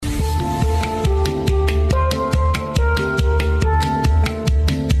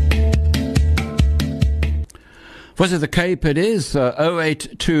Was it the Cape? It is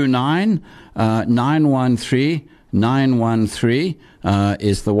 0829 913 913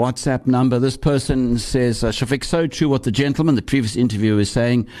 is the WhatsApp number. This person says, Shafiq, so true what the gentleman, the previous interviewer, is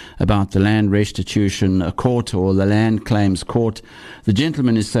saying about the Land Restitution Court or the Land Claims Court. The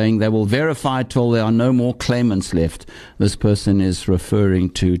gentleman is saying they will verify till there are no more claimants left. This person is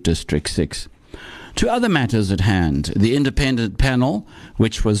referring to District 6. To other matters at hand, the independent panel,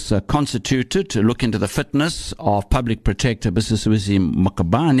 which was constituted to look into the fitness of Public Protector Busisiwe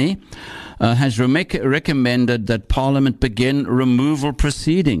Mkhwebane, has recommended that Parliament begin removal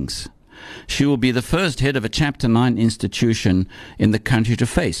proceedings. She will be the first head of a Chapter 9 institution in the country to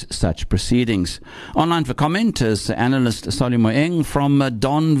face such proceedings. Online for comment is analyst Solly Moeng from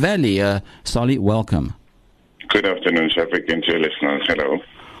Don Valley. Solly, welcome. Good afternoon, Shafiq, and to your listeners. Hello.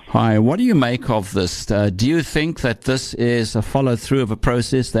 Hi, what do you make of this? Do you think that this is a follow-through of a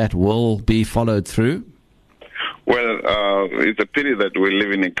process that will be followed through? Well, it's a pity that we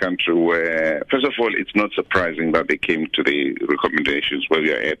live in a country where, first of all, it's not surprising that they came to the recommendations where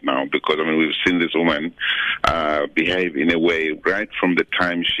we are at now, because, I mean, we've seen this woman behave in a way right from the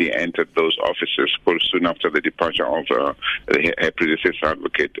time she entered those offices, soon after the departure of her predecessor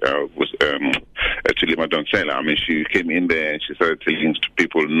advocate, Solly Moeng. I mean, she came in there and she started telling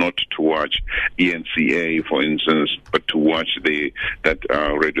people not to watch ENCA, for instance, but to watch that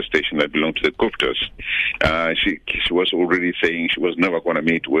radio station that belonged to the Guptas. She was already saying she was never going to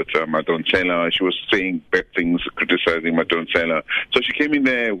meet with Madonsela. She was saying bad things, criticizing Madonsela. So she came in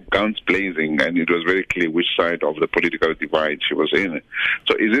there, guns blazing, and it was very clear which side of the political divide she was in.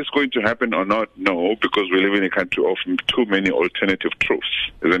 So is this going to happen or not? No, because we live in a country of too many alternative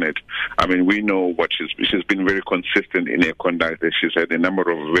truths, isn't it? I mean, we know what she's been very consistent in her conduct. She's had a number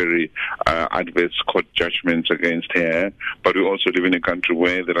of very adverse court judgments against her, but we also live in a country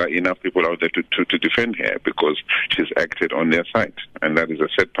where there are enough people out there to defend her, because she's acted on their side, and that is a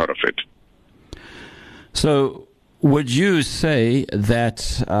sad part of it. So would you say that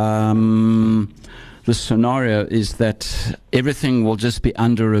the scenario is that everything will just be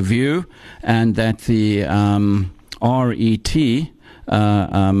under review and that the RET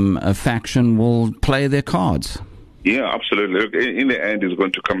faction will play their cards? Yeah, absolutely. In the end, it's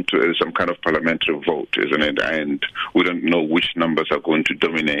going to come to some kind of parliamentary vote, isn't it? And we don't know which numbers are going to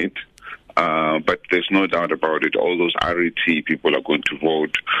dominate. But there's no doubt about it. All those RET people are going to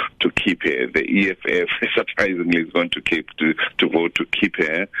vote to keep her. The EFF, surprisingly, is going to vote to keep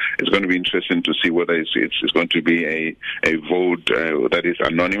her. It's going to be interesting to see whether it's going to be a vote that is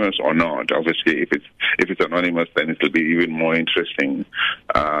anonymous or not. Obviously, if it's anonymous, then it will be even more interesting.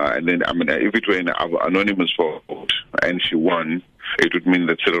 And then, I mean, if it were an anonymous vote and she won, it would mean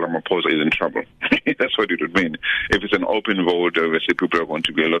that Cyril Ramaphosa is in trouble. That's what it would mean. If it's an open vote, obviously people are going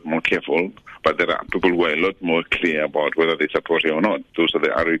to be a lot more careful, but there are people who are a lot more clear about whether they support her or not. Those are the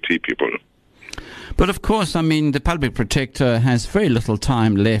RET people. But of course, I mean, the Public Protector has very little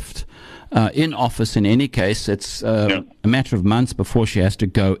time left in office in any case. It's a matter of months before she has to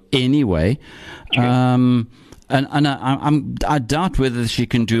go anyway. And I doubt whether she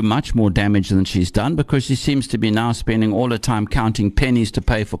can do much more damage than she's done, because she seems to be now spending all her time counting pennies to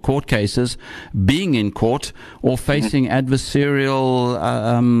pay for court cases, being in court, or facing adversarial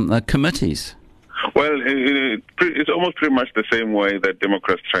committees. Well, it's almost pretty much the same way that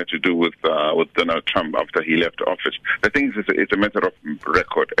Democrats tried to do with Donald Trump after he left office. The thing is, it's a matter of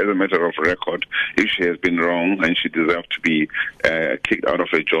record. As a matter of record, if she has been wrong and she deserves to be kicked out of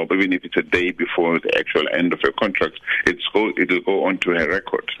her job, even if it's a day before the actual end of her contract, it will go onto her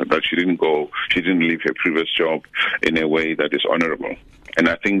record that she didn't leave her previous job in a way that is honorable. And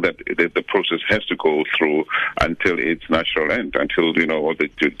I think that the process has to go through until its natural end, until, all the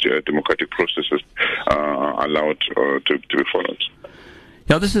democratic processes are allowed to be followed.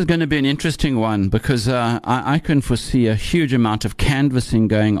 Yeah, this is going to be an interesting one, because I can foresee a huge amount of canvassing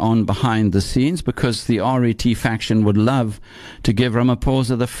going on behind the scenes, because the RET faction would love to give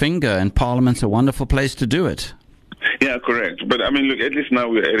Ramaphosa the finger, and Parliament's a wonderful place to do it. Yeah, correct. But, I mean, look, at least now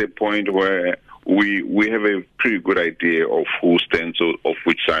we're at a point where we have a pretty good idea of who stands of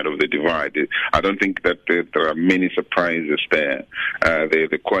which side of the divide. I don't think that there are many surprises there.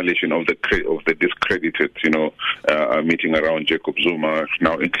 The coalition of the discredited, meeting around Jacob Zuma,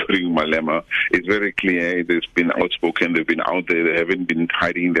 now including Malema, is very clear. They've been outspoken. They've been out there. They haven't been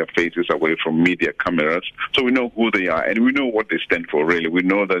hiding their faces away from media cameras. So we know who they are, and we know what they stand for, really. We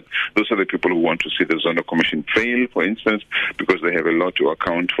know that those are the people who want to see the Zondo Commission fail, for instance, because they have a lot to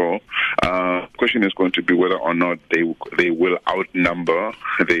account for. question is going to be whether or not they will outnumber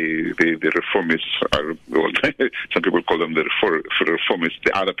the reformists. Some people call them the reformists,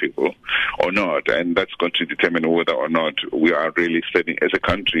 the other people, or not, and that's going to determine whether or not we are really standing as a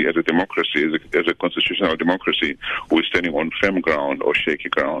country, as a democracy, as a constitutional democracy, we're standing on firm ground or shaky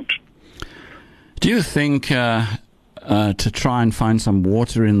ground. Do you think, to try and find some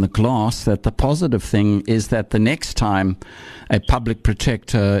water in the glass, that the positive thing is that the next time a public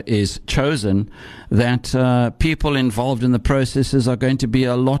protector is chosen, that people involved in the processes are going to be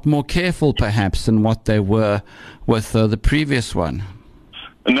a lot more careful, perhaps, than what they were with the previous one?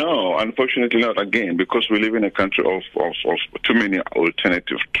 No, unfortunately not. Again, because we live in a country of too many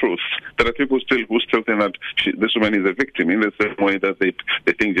alternative truths. There are people who still think that this woman is a victim, in the same way that they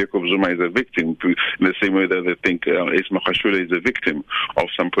think Jacob Zuma is a victim, in the same way that they think Ismail is a victim of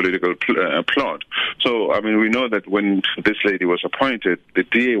some political plot. So, I mean, we know that when this lady was appointed, the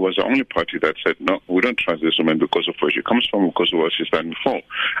DA was the only party that said, no, we don't trust this woman because of where she comes from, because of what she's done before.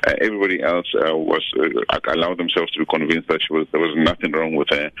 Everybody else allowed themselves to be convinced that there was nothing wrong with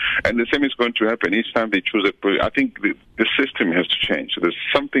her. And the same is going to happen each time they choose I think the system has to change. There's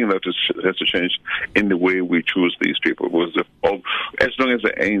something that has to change in the way we choose these people. Because as long as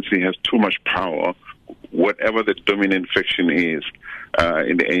the ANC has too much power, whatever the dominant faction is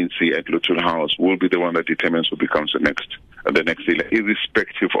in the ANC at Lutul House will be the one that determines who becomes the next leader,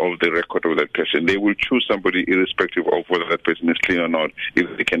 irrespective of the record of that person. They will choose somebody irrespective of whether that person is clean or not,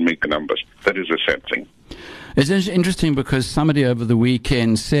 if they can make the numbers. That is the sad thing. It's interesting because somebody over the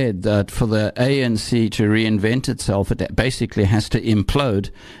weekend said that for the ANC to reinvent itself, it basically has to implode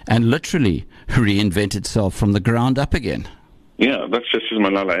and literally reinvent itself from the ground up again. Yeah, that's Justice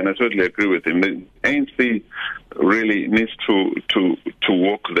Malala, and I totally agree with him. The ANC really needs to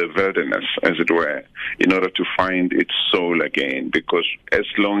walk the wilderness, as it were, in order to find its soul again. Because as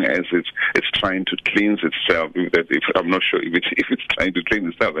long as it's trying to cleanse itself, I'm not sure if it's trying to clean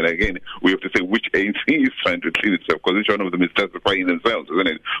itself. And again, we have to say which ANC is trying to clean itself, because each one of them is justifying themselves, isn't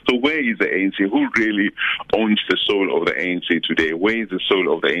it? So where is the ANC? Who really owns the soul of the ANC today? Where is the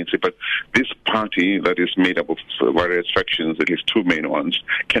soul of the ANC? But this party that is made up of various factions, at least two main ones,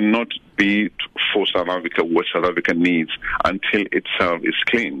 cannot be for South Africa what South Africa needs until itself is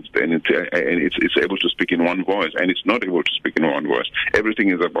cleansed and it's able to speak in one voice. And it's not able to speak in one voice.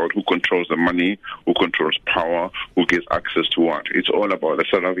 Everything is about who controls the money, who controls power, who gets access to what. It's all about that.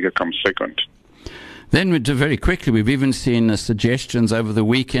 South Africa comes second. Then very quickly, we've even seen suggestions over the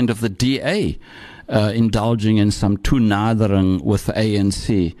weekend of the DA indulging in some toenadering with the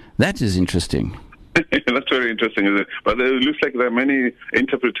ANC. That is interesting. That's very interesting, isn't it? But it looks like there are many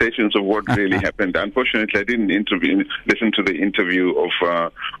interpretations of what really happened. Unfortunately, I didn't listen to the interview of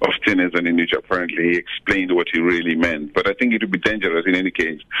Tennyson, in which apparently he explained what he really meant. But I think it would be dangerous in any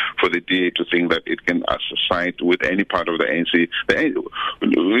case for the DA to think that it can side with any part of the ANC.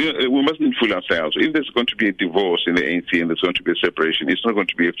 We mustn't fool ourselves. If there's going to be a divorce in the ANC and there's going to be a separation, it's not going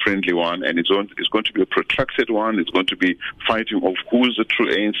to be a friendly one, and it's going to be a protracted one. It's going to be fighting of who's the true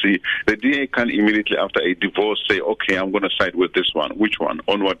ANC. The DA can't immediately after a divorce say, okay, I'm going to side with this one. Which one?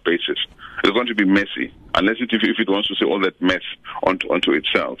 On what basis? It's going to be messy. Unless if it wants to say all that mess onto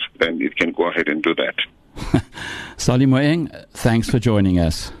itself, then it can go ahead and do that. Solly Moeng, thanks for joining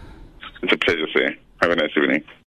us. It's a pleasure, sir. Have a nice evening.